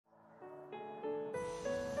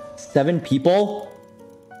7 people?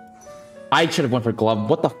 I should have went for glove.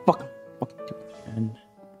 What the fuck? And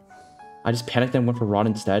I just panicked and went for rod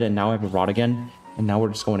instead, and now I have a rod again, and now we're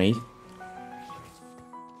just going 8th.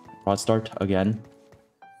 Rod start again.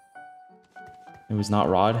 It was not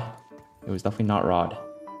rod. It was definitely not rod.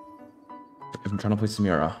 I'm trying to play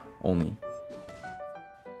Samira only.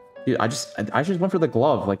 Dude, I just went for the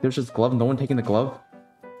glove. Like, there's just glove. No one taking the glove.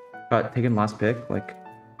 Got taken last pick. Like,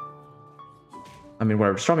 I mean,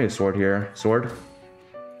 whatever. Just throw me a sword here. Sword.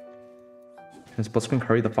 Can split screen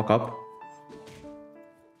curry the fuck up?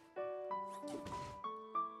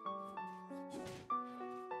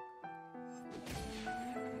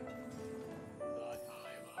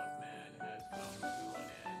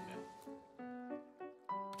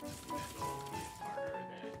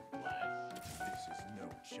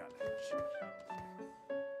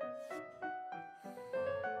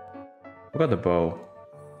 What about the bow?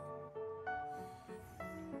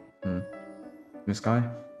 This guy?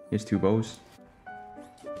 He has 2 bows.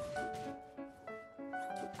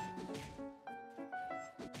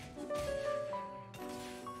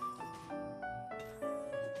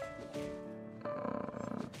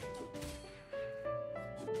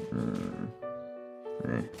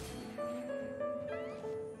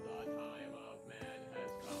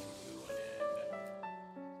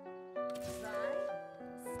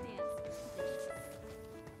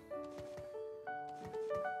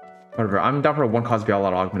 Whatever, I'm down for a 1 cost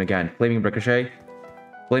Biala augment again. Flaming Ricochet.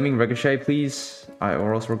 Flaming Ricochet, please.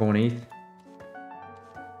 Or else we're going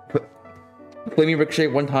 8th. Flaming Ricochet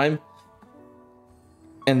 1 time.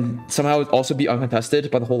 And somehow also be uncontested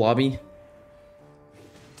by the whole lobby.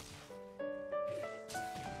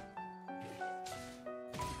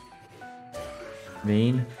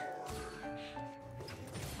 Vayne.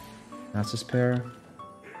 Nasus pair.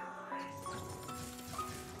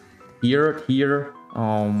 Here.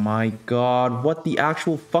 Oh my god, what the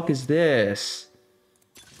actual fuck is this?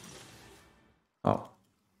 Oh.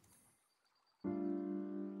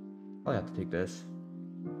 I'll have to take this.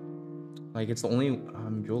 Like, it's the only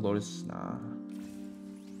Jewel Lotus. Nah.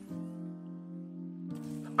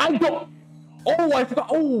 I don't. Oh, I forgot.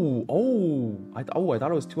 I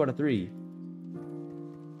thought it was 2 out of 3.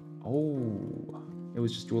 Oh, it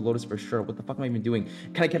was just Jewel Lotus for sure. What the fuck am I even doing?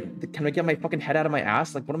 Can I get my fucking head out of my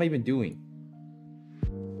ass? Like, what am I even doing?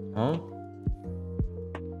 Huh?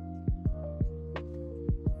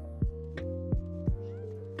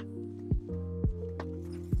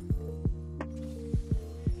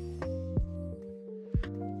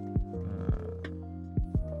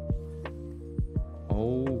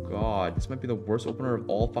 Oh god, this might be the worst opener of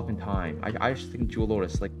all fucking time. I just think Jewel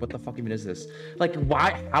Lotus. Like, what the fuck even is this? Like,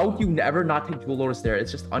 why? How do you never not take Jewel Lotus there?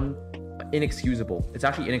 It's just inexcusable. It's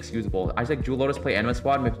actually inexcusable. I take Jewel Lotus, play Anima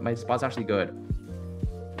squad. My spot's actually good.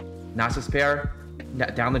 Nasus pair,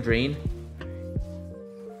 down the drain.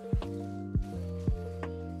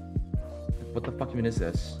 What the fuck even is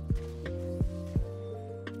this?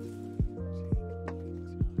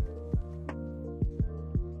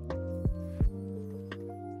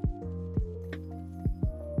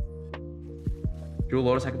 Jewel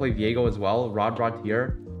Lotus, I can play Viego as well. Rod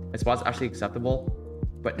here. My spot's actually acceptable.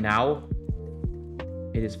 But now,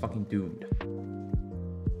 it is fucking doomed.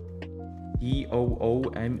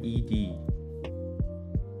 D-O-O-M-E-D.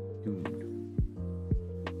 Doomed.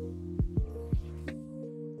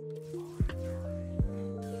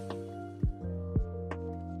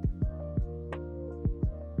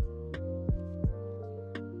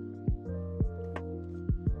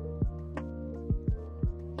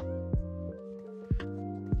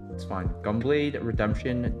 It's fine. Gunblade,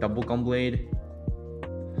 Redemption, double Gunblade.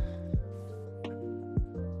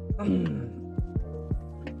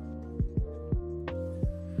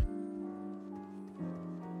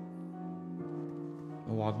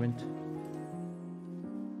 No augment.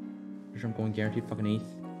 I'm going guaranteed fucking 8th.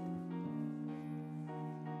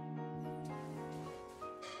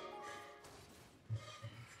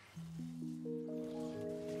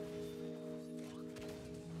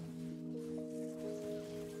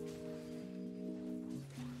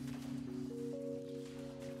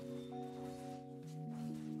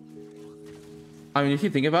 I mean, if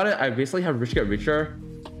you think about it, I basically have Rich Get Richer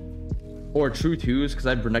or True 2s because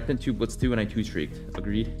I had Renekton 2, Blitz 2, and I 2-streaked.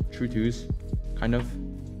 Agreed. True 2s. Kind of.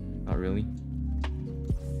 Not really.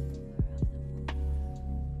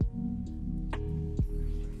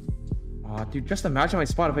 Aw, dude, just imagine my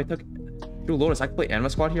spot if I took Jewel Lotus. I could play Anima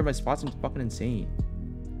Squad here. My spot's fucking insane.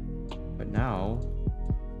 But now,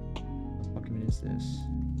 what the fuck even is this?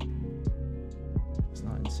 It's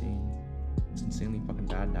not insane. It's insanely fucking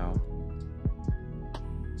bad now.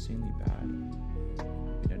 Insanely bad.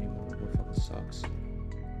 Not anymore. Sucks.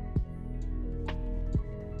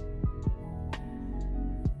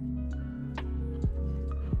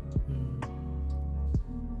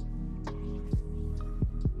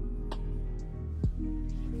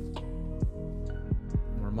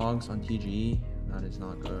 More monks on TG. That is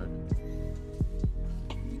not good.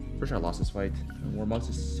 Pretty sure I lost this fight. More monks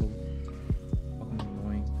is so fucking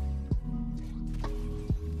annoying.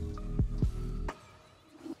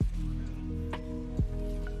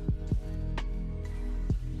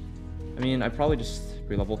 I mean, I probably just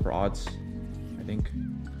re-level for odds. I think. I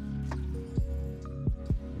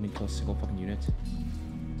need to kill a single fucking unit.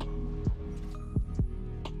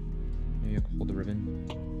 Maybe I can hold the ribbon.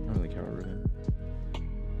 I don't really care about ribbon.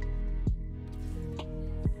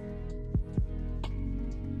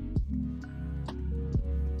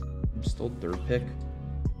 I'm still third pick.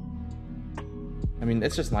 I mean,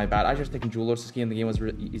 it's just my bad. I just taken Jewel Lords this game. The game was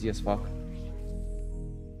really easy as fuck.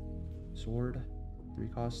 Sword, 3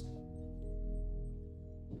 cost.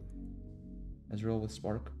 Ezreal with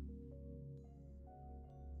Spark.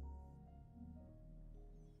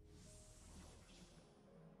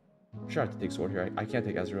 I'm sure I have to take Sword here. I can't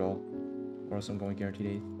take Ezreal, or else I'm going guaranteed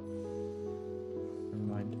 8th. Never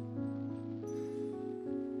mind.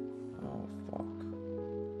 Oh, fuck.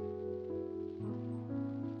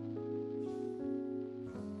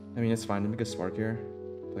 I mean, it's fine. Let me get Spark here.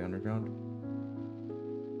 Play Underground.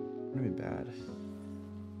 Gonna be bad.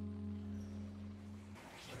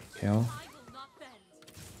 Kale.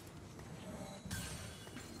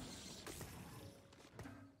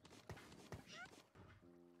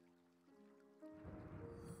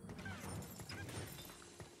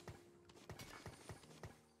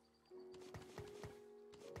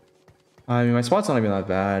 I mean, my spot's not even that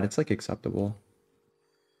bad. It's like acceptable.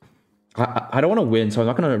 I don't want to win, so I'm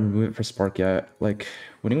not gonna remove it for Spark yet. Like,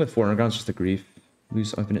 winning with 4 undergrounds is just a grief.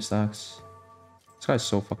 Lose infinite stacks. This guy's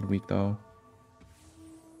so fucking weak though.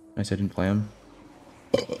 Nice, I didn't play him.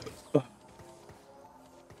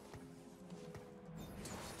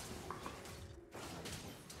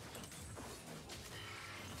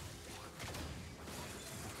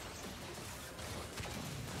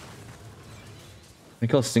 Can I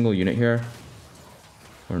kill a single unit here?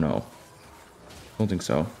 Or no? I don't think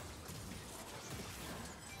so.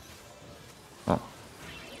 Oh.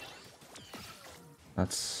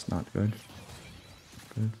 That's not good.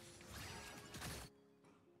 Good.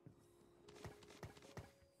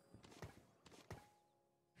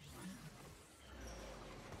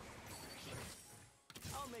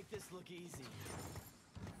 I'll make this look easy.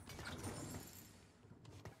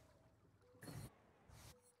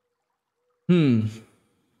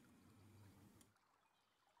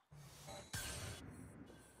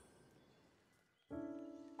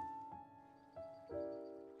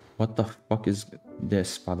 What the fuck is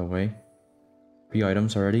this, by the way? 3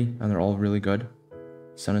 items already, and they're all really good.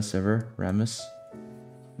 Sun and Sivir, Rammus. I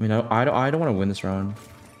mean, I don't want to win this round.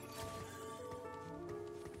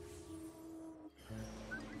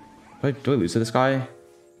 Do I lose to this guy?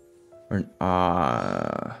 Or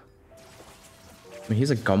I mean,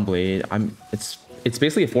 he's a Gunblade. It's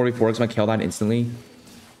basically a 4v4 because I kill that instantly.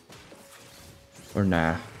 Or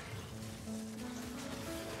nah.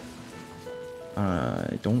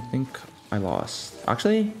 I don't think I lost.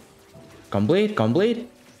 Actually, Gunblade?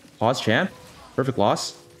 Pause champ? Perfect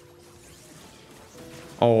loss.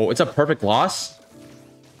 Oh, it's a perfect loss?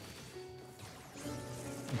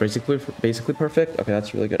 Basically perfect? Okay,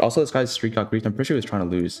 that's really good. Also, this guy's streak got griefed. I'm pretty sure he was trying to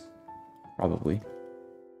lose. Probably.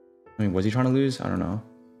 I mean, was he trying to lose? I don't know.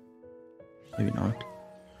 Maybe not.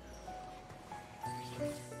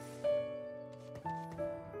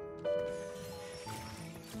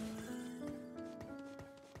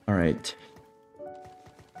 All right.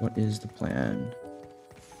 What is the plan?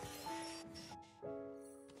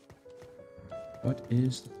 What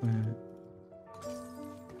is the plan?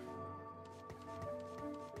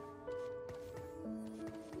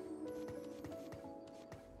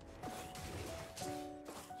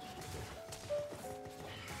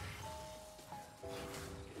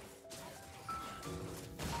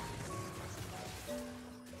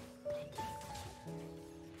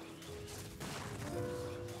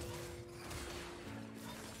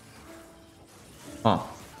 Huh.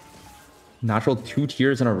 Natural 2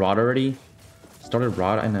 tiers in a rod already. Started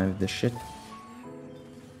rod and I have this shit.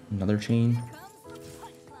 Another chain.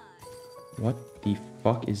 What the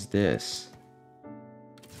fuck is this?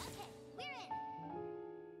 I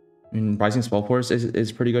mean, Rising Spell Force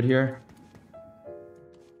is pretty good here.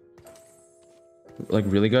 Like,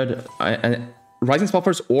 really good. And Rising Spell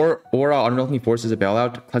Force or Unrelenting Force is a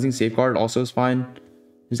bailout. Cleansing Safeguard also is fine.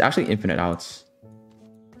 There's actually infinite outs.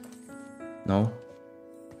 No.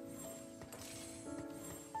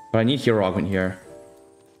 But I need hero augment here.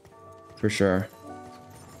 For sure.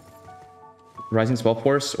 Rising Spell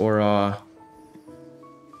Force or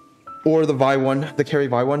the Vi one, the carry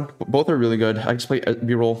Vi one. Both are really good. I just play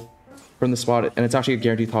B-roll from the spot, and it's actually a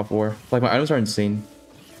guaranteed top 4. Like, my items are insane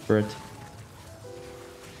for it.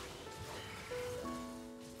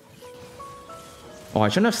 Oh, I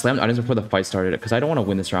shouldn't have slammed items before the fight started, because I don't want to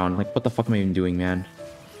win this round. Like, what the fuck am I even doing, man?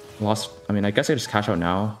 Lost. I mean, I guess I just cash out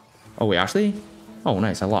now. Oh, wait, actually? Oh,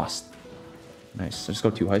 nice. I lost. Nice. So just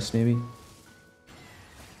go 2 heists, maybe.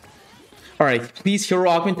 Alright, please hero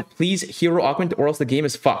augment. Please hero augment, or else the game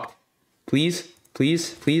is fucked. Please,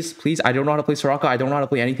 please, please, please. I don't know how to play Soraka. I don't know how to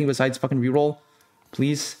play anything besides fucking reroll.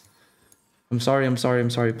 Please. I'm sorry, I'm sorry,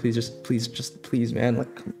 I'm sorry. Please, just please, man.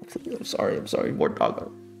 Like, please, I'm sorry. More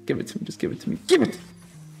dog. Give it to me. Just give it to me. Give it!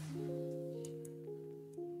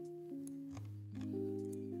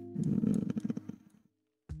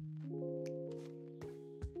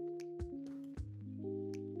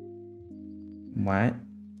 What?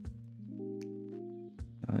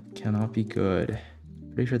 That cannot be good.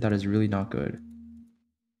 Pretty sure that is really not good.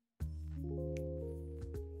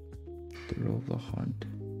 Thrill of the Hunt.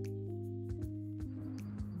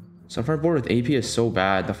 Sunfire board with AP is so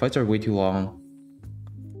bad. The fights are way too long.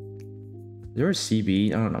 Is there a CB?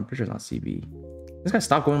 I don't know. I'm pretty sure it's not CB. This guy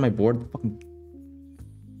stopped going on my board. Fucking.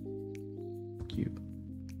 Fuck you.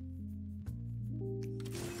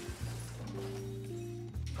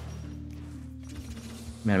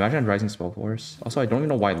 Man, imagine Rising Spell Force. Also, I don't even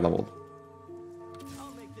know why I leveled.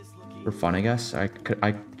 For fun, I guess. I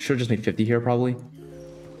should have just made 50 here, probably.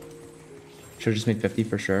 Should have just made 50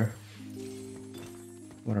 for sure.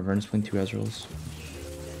 Whatever, I'm just playing 2 Ezreals.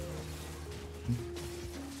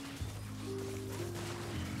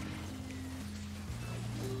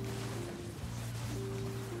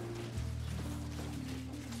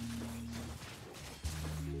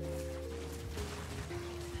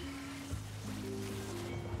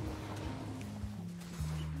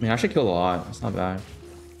 I mean, I should kill a lot. That's not bad.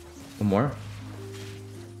 One more?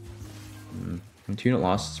 I'm 2 unit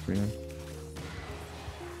lost. It's pretty good.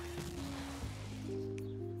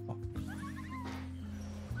 Oh.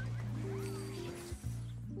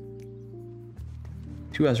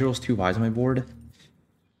 Two Ezreals, 2 Vis on my board.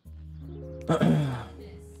 Doesn't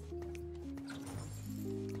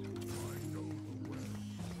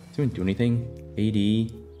do anything. AD.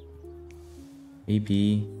 AP.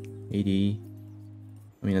 AD.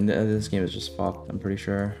 I mean, this game is just fucked, I'm pretty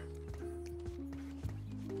sure.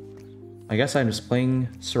 I guess I'm just playing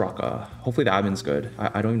Soraka. Hopefully the admin's good.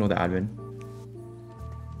 I don't even know the admin.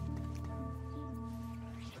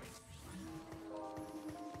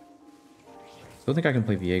 Don't think I can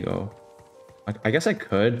play Viego. I guess I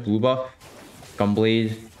could. Blue buff,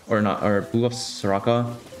 Gunblade, or not, or blue buff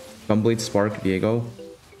Soraka, Gunblade, Spark, Viego.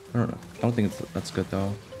 I don't know. I don't think that's good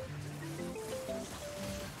though.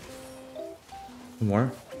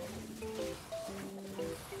 More.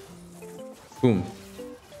 Boom.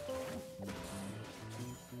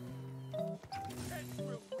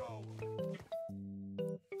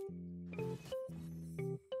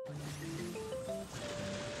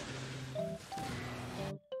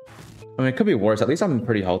 I mean, it could be worse. At least I'm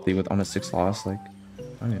pretty healthy with on a 6 loss. Like,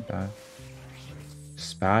 not even bad.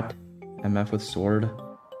 Spat. MF with sword.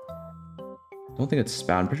 Don't think it's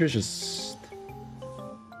spat. I'm pretty sure it's just.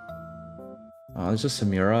 Oh, it's just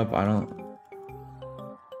Samira, but I don't.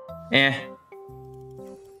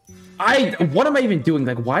 What am I even doing?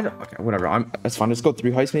 Like, why? Okay, whatever. That's fine. Let's go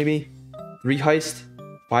 3 heist maybe. 3 heist.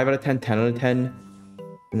 5 out of 10. 10 out of 10.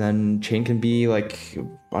 And then chain can be like,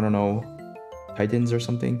 I don't know, Titans or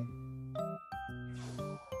something.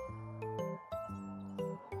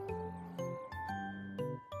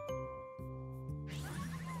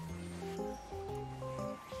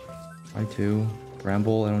 I2.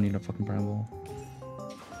 Bramble. I don't need a fucking Bramble.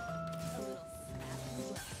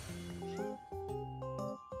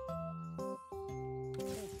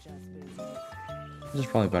 This is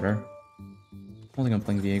probably better. I don't think I'm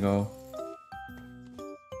playing Viego.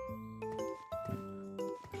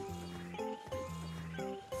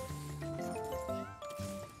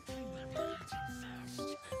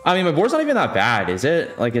 I mean, my board's not even that bad, is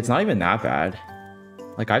it? Like, it's not even that bad.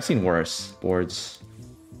 Like, I've seen worse boards.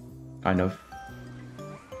 Kind of.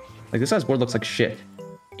 Like, this guy's board looks like shit.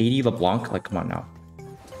 80 LeBlanc? Like, come on now.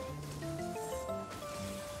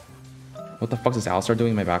 What the fuck is Alistar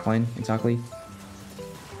doing in my backline, exactly?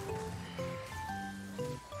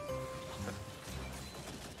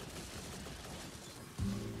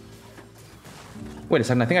 Wait a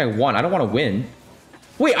second, I think I won. I don't want to win.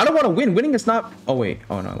 Wait, I don't want to win. Winning is not... Oh, wait.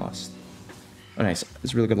 Oh, no, I lost. Oh, nice.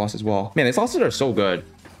 It's a really good loss as well. Man, these losses are so good.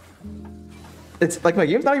 It's like my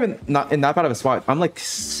game's not even not in that bad of a spot. I'm like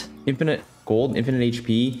infinite gold, infinite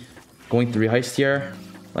HP, going 3 heist here.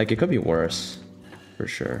 Like it could be worse, for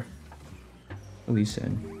sure. At least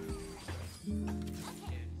in.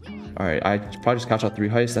 All right, I probably just catch out 3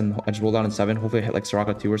 heists and I just roll down in 7. Hopefully I hit like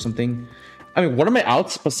soraka 2 or something. I mean, what are my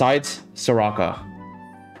outs besides soraka?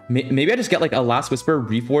 Maybe I just get like a Last Whisper,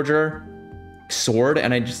 Reforger, Sword,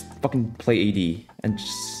 and I just fucking play AD and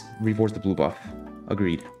just reforge the blue buff.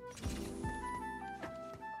 Agreed.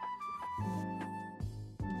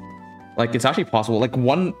 Like, it's actually possible. Like,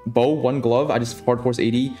 1 bow, 1 glove, I just hard force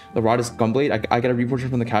AD. The rod is Gunblade. I get a reforger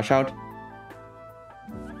from the cash out.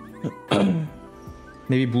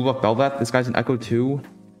 Maybe blue buff Bel'Veth. This guy's an Echo too.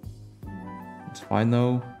 It's fine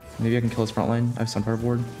though. Maybe I can kill his front line. I have Sunfire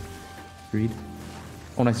board. Agreed.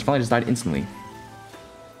 Oh nice, his front line just died instantly.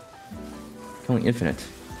 Killing infinite.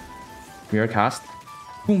 Mirror cast.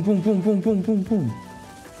 Boom, boom, boom, boom, boom, boom, boom.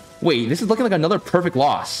 Wait, this is looking like another perfect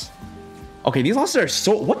loss. Okay, these losses are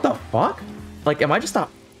so... What the fuck? Like, am I just the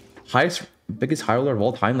biggest high roller of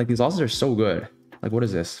all time? Like, these losses are so good. Like, what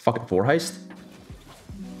is this? Fucking 4 heist?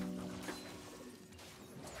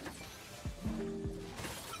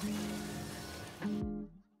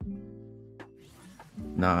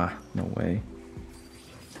 Nah, no way.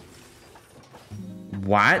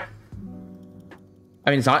 What? I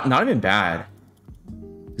mean, it's not even bad.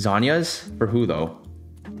 Zanya's? For who, though?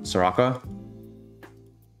 Soraka?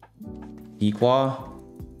 Declaw?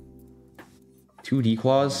 2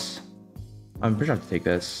 Declaws? I'm pretty sure I have to take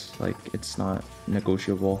this. Like, it's not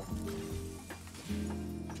negotiable.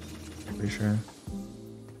 Pretty sure.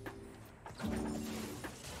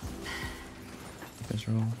 This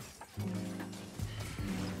roll.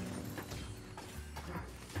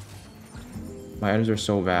 My items are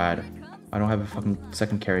so bad. I don't have a fucking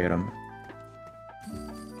second carry item.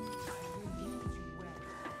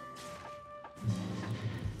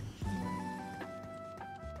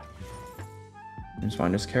 It's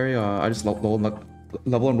fine. Just carry. I just level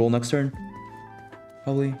and roll next turn.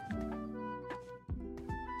 Probably.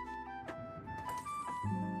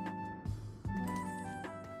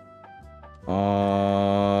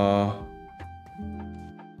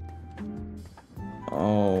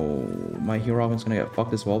 Oh, my hero offense gonna get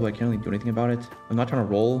fucked as well, but I can't really do anything about it. I'm not trying to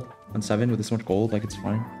roll on 7 with this much gold. Like, it's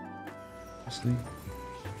fine. Honestly.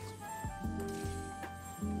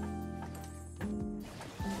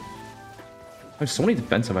 There's so many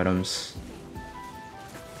defensive items.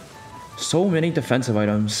 So many defensive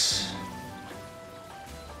items.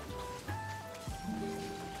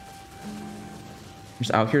 I'm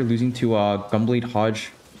just out here losing to Gunblade,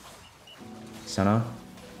 Hodge, Senna.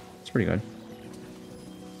 It's pretty good.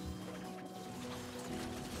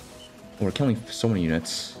 Oh, we're killing so many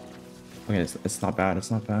units. Okay, it's not bad. It's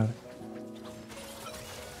not bad.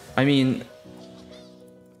 I mean,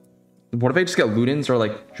 what if I just get Ludens or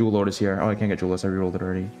like Jewel Lotus here? Oh, I can't get Jewel Lotus. I rerolled it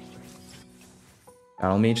already.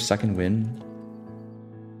 Battle Mage, second win.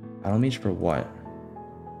 Battle Mage for what?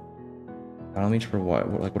 Battle Mage for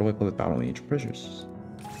what? Like, what do I play with Battle Mage? Prisoners.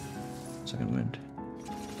 Second wind.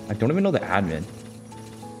 I don't even know the admin.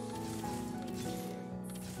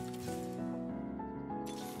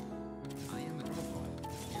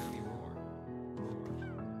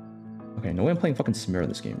 Okay, no way I'm playing fucking Samira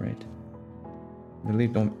this game, right? Literally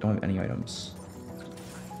don't have any items.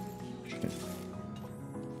 Shit.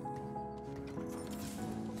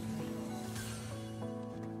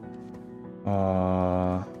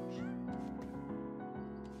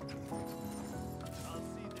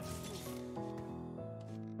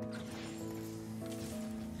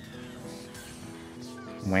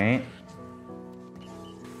 Wait.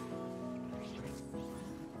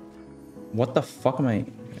 What the fuck am I?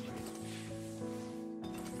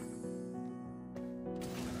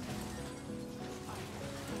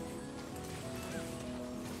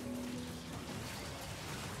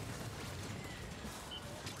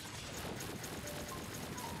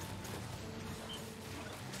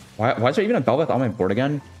 Why is there even a Bel'Veth on my board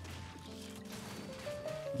again?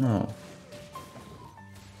 No.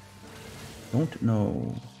 Don't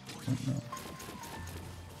know. Don't know.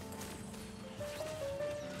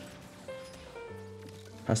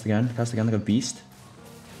 Cast again like a beast.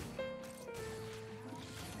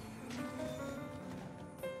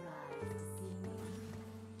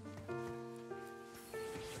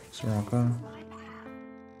 Soraka.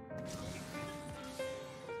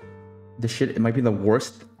 This shit, it might be the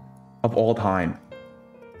worst of all time.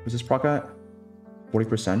 What's this proc at?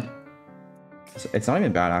 40%. It's not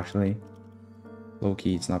even bad, actually. Low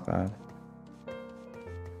key, it's not bad.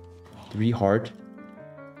 3 heart.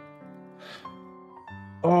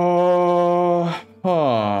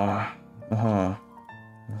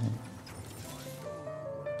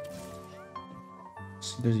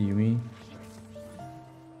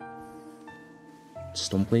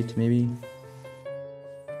 Stone plate, maybe.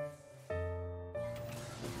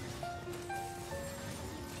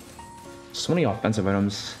 So many offensive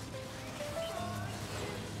items.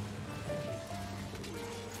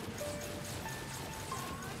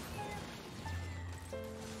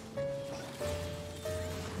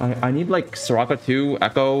 I need like Soraka 2,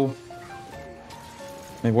 Echo.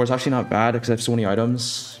 My board's actually not bad because I have so many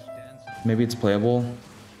items. Maybe it's playable.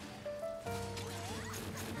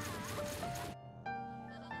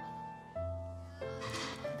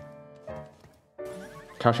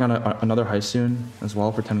 Cashing out another heist soon as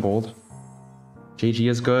well for 10 gold. JG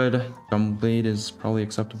is good. Gunblade is probably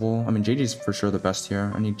acceptable. I mean, JG is for sure the best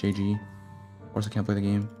here. I need JG, or else I can't play the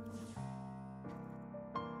game.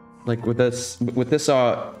 Like with this AP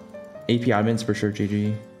admins for sure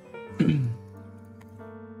JG. I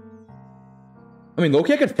mean,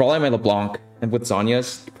 low-key I could frontline my LeBlanc and with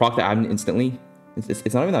Zanya's proc the admin instantly.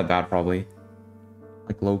 It's not even that bad probably.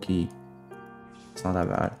 Like low-key, it's not that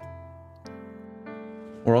bad.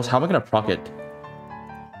 Or else how am I gonna proc it?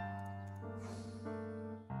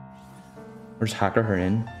 Or just hacker her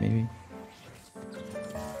in maybe.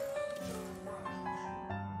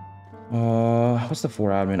 What's the 4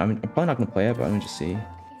 admin? I mean, I'm probably not gonna play it, but let me just see.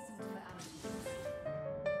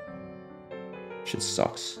 Shit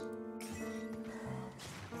sucks.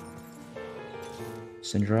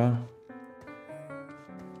 Syndra.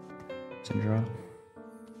 Can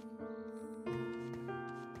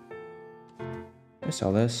I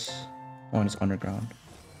sell this? Oh, and it's underground.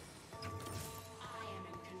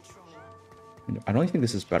 I don't think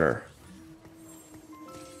this is better.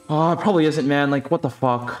 Oh, it probably isn't, man. Like, what the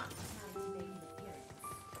fuck?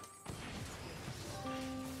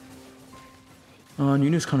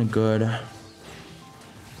 Nunu's kind of good.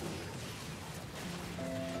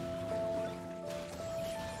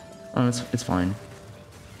 Oh, it's fine.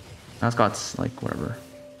 Ascot's like whatever.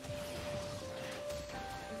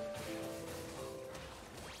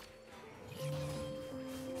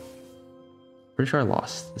 Pretty sure I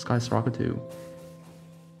lost. This guy's Soraka too.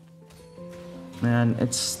 Man,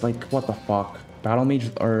 it's like what the fuck? Battle Mage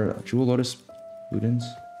or Jewel Lotus Ludens?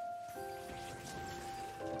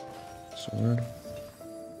 Sword.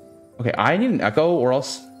 Okay, I need an Echo or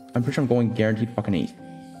else I'm pretty sure I'm going guaranteed fucking 8th.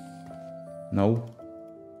 No.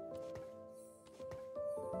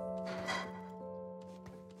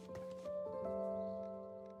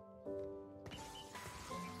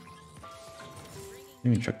 Let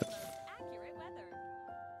me check that.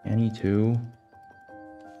 Annie too.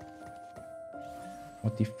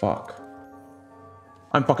 What the fuck?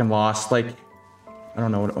 I'm fucking lost. Like, I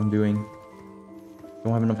don't know what I'm doing.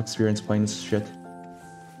 Don't have enough experience playing this shit.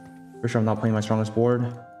 For sure I'm not playing my strongest board.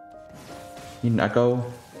 Need an Echo.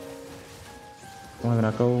 Don't have an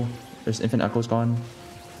Echo. There's Infinite Echo's gone.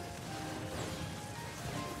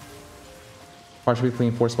 Probably should be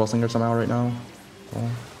playing 4 Spellslinger somehow right now. Oh.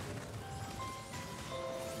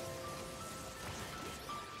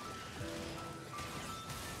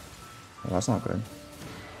 Oh, that's not good.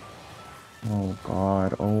 Oh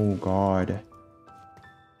god, oh god.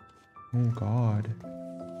 Oh god.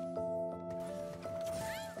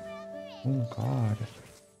 Oh god.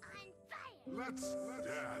 Let's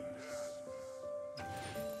dance.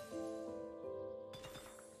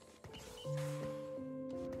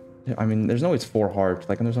 Yeah, I mean, there's no way it's 4 hard.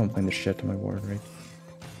 Like, there's no one playing the shit to my board, right?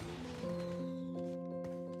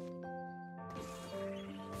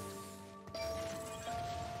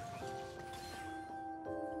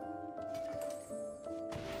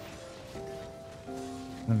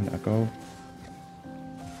 I have an Echo.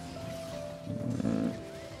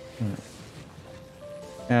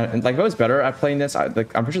 And like, if I was better at playing this, I'm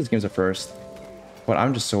pretty sure this game's a first. But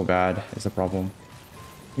I'm just so bad, is the problem.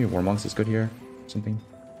 Maybe War Monks is good here. Something.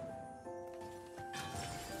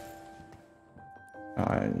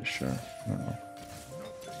 Sure. I don't know.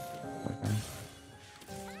 Okay.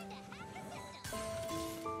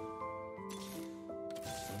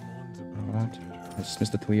 What? I just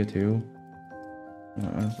missed the Talia too.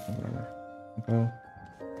 Whatever. Go.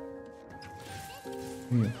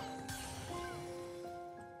 Look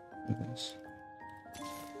at this.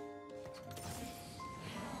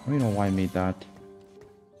 I don't even know why I made that.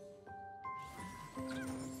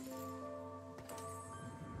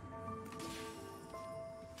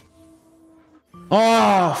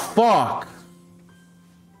 Oh, fuck!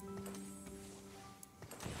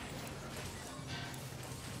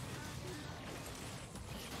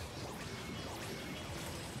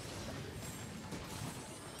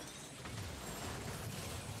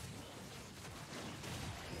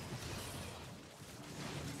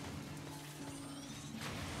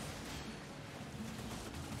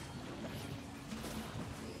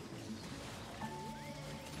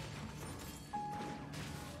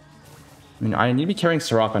 I mean, I need to be carrying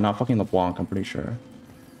Soraka, not fucking LeBlanc, I'm pretty sure.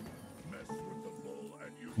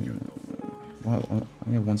 What?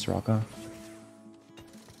 I have one Soraka.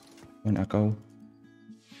 One Echo.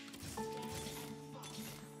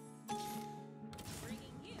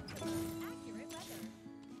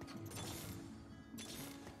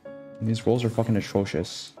 These rolls are fucking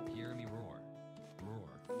atrocious. Hear me roar. Roar.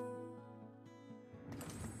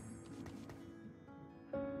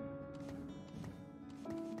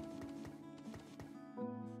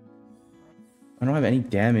 I don't have any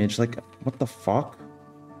damage. Like, what the fuck?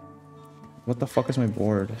 What the fuck is my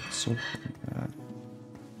board? It's so fucking bad.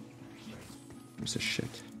 Where's this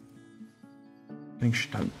shit?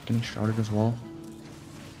 Getting shrouded as well.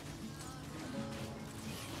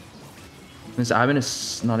 This admin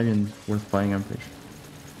is not even worth playing, I'm pretty sure.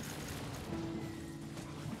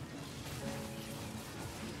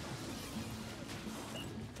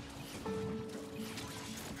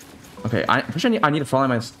 Okay, I need to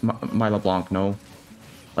follow my LeBlanc, no.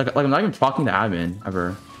 Like I'm not even talking to admin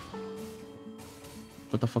ever.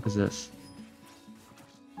 What the fuck is this?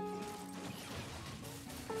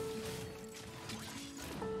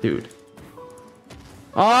 Dude.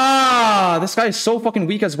 Ah, this guy is so fucking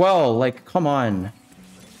weak as well. Like, come on.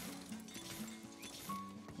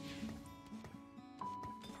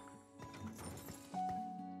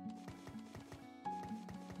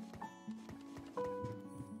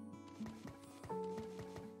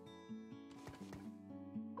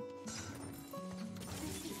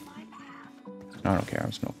 I don't care,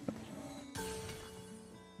 I'm smoking.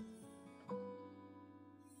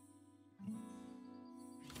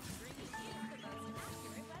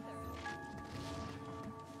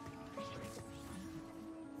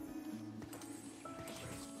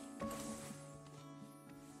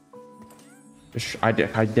 I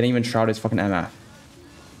didn't even shroud his fucking MF.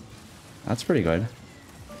 That's pretty good.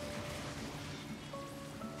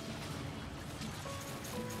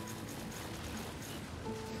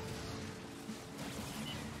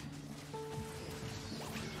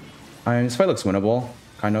 I mean, this fight looks winnable,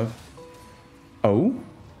 kind of. Oh?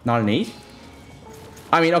 Not an 8?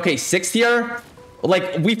 I mean, okay, 6 tier?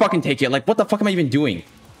 Like, we fucking take it. Like, what the fuck am I even doing?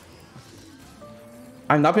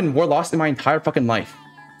 I've not been war lost in my entire fucking life.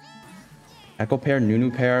 Echo pair,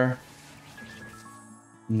 Nunu pair.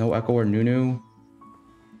 No Echo or Nunu.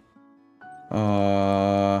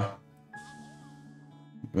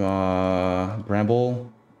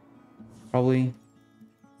 Bramble. Probably.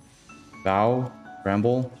 Bow.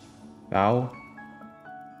 Bramble. Bow.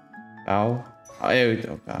 Bow.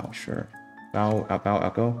 Oh, Bow, sure. Bow, Bow,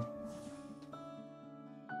 Echo.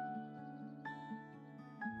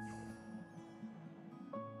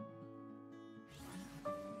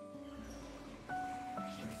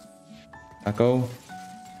 Echo.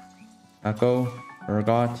 Echo.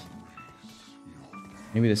 Urgot.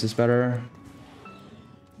 Maybe this is better.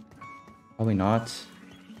 Probably not.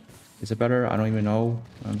 Is it better? I don't even know.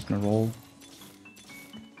 I'm just gonna roll.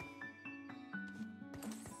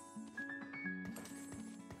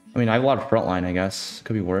 I mean, I have a lot of frontline, I guess.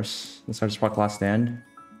 Could be worse. Let's just walk last stand.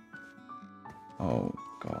 Oh,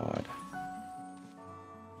 God.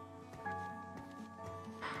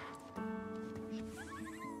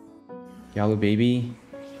 Yalu Baby.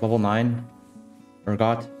 Level 9.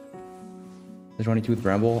 Urgot. There's 22 with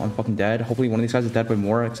Bramble. I'm fucking dead. Hopefully one of these guys is dead by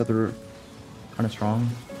more, except they're kind of strong.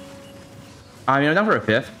 I mean, I'm down for a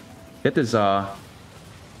 5th. 5th is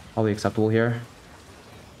probably acceptable here,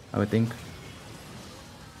 I would think.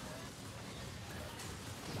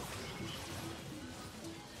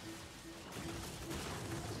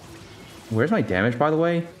 Where's my damage, by the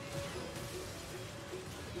way?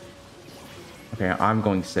 Okay, I'm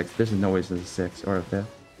going 6th. There's no way this is a 6th or a 5th.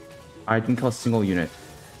 I didn't kill a single unit.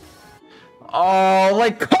 Oh,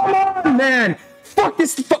 like, come on, man! Fuck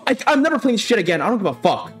this! I'm never playing shit again. I don't give a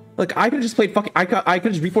fuck. Like, I could have just played fucking... I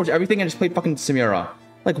could just reforge everything and just played fucking Samira.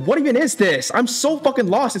 Like, what even is this? I'm so fucking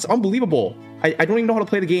lost. It's unbelievable. I don't even know how to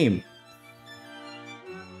play the game.